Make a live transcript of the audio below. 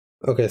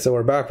Okay, so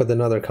we're back with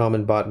another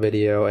comment bot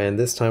video, and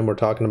this time we're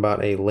talking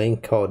about a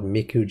link called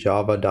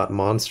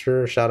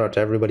Mikujava.monster. Shout out to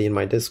everybody in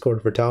my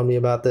Discord for telling me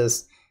about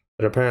this.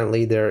 But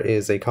apparently there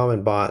is a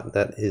comment bot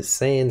that is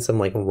saying some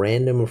like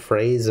random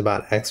phrase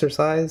about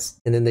exercise,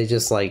 and then they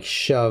just like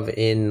shove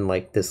in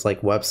like this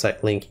like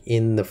website link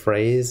in the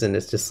phrase, and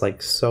it's just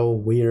like so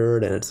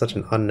weird, and it's such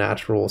an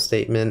unnatural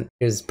statement.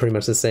 It's pretty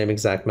much the same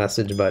exact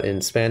message but in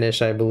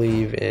Spanish, I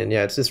believe, and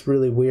yeah, it's just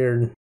really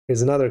weird.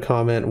 Here's another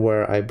comment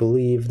where I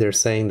believe they're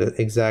saying the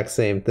exact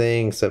same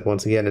thing, except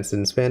once again it's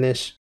in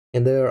Spanish.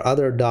 And there are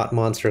other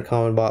 .monster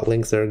comment bot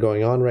links that are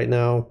going on right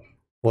now.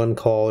 One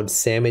called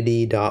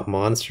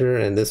samidi.monster,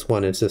 and this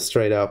one is just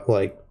straight up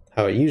like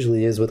how it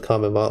usually is with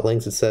comment bot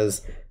links. It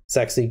says,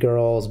 "Sexy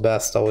girls,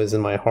 best always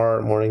in my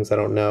heart, mornings I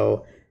don't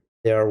know.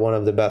 They are one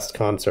of the best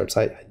concerts."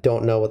 I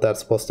don't know what that's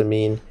supposed to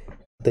mean.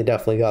 They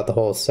definitely got the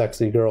whole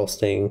sexy girls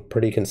thing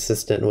pretty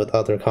consistent with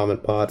other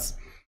comment bots,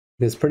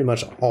 because pretty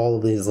much all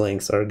of these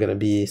links are going to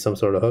be some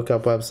sort of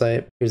hookup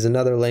website. Here's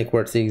another link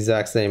where it's the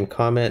exact same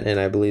comment, and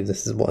I believe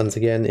this is once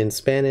again in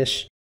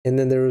Spanish. And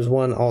then there was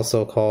one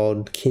also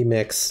called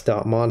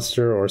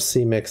kimmy-jka.monster or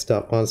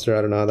cimex.monster,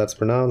 I don't know how that's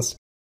pronounced.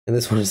 And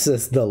this one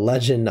says "the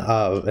legend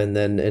of," and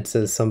then it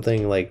says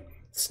something like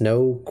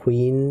 "Snow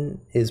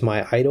Queen is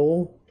my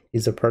idol.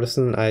 He's a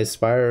person I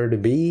aspire to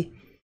be."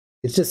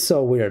 It's just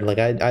so weird. Like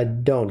I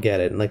don't get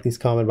it. Like these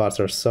comment bots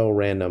are so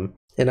random.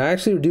 And I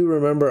actually do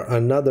remember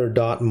another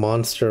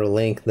 .monster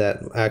link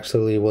that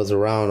actually was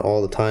around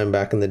all the time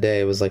back in the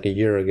day. It was like a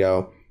year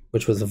ago,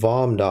 which was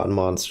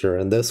vom.monster.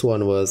 And this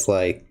one was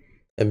like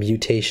a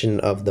mutation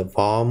of the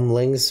vom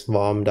links,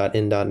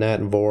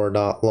 vom.in.net,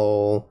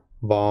 vor.lol,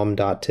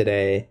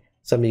 vom.today.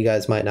 Some of you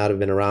guys might not have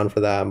been around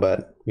for that,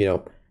 but you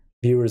know,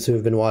 viewers who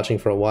have been watching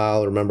for a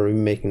while remember me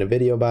making a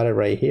video about it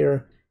right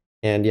here.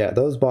 And yeah,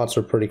 those bots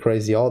were pretty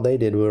crazy. All they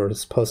did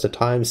was post a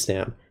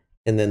timestamp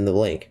and then the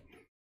link.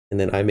 And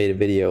then I made a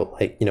video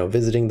like, you know,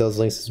 visiting those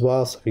links as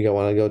well. So if you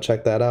want to go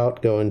check that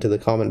out, go into the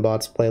comment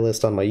bots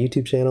playlist on my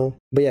YouTube channel.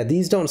 But yeah,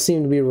 these don't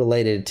seem to be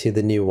related to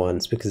the new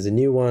ones, because the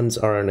new ones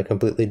are in a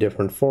completely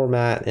different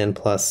format. And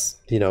plus,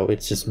 you know,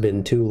 it's just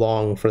been too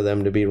long for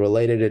them to be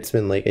related. It's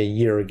been like a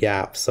year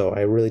gap. So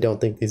I really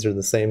don't think these are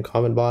the same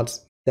comment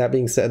bots. That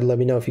being said, let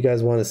me know if you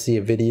guys want to see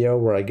a video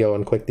where I go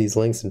and click these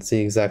links and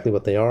see exactly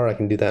what they are. I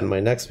can do that in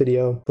my next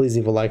video. Please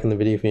leave a like on the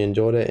video if you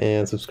enjoyed it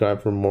and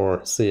subscribe for more.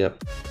 See ya.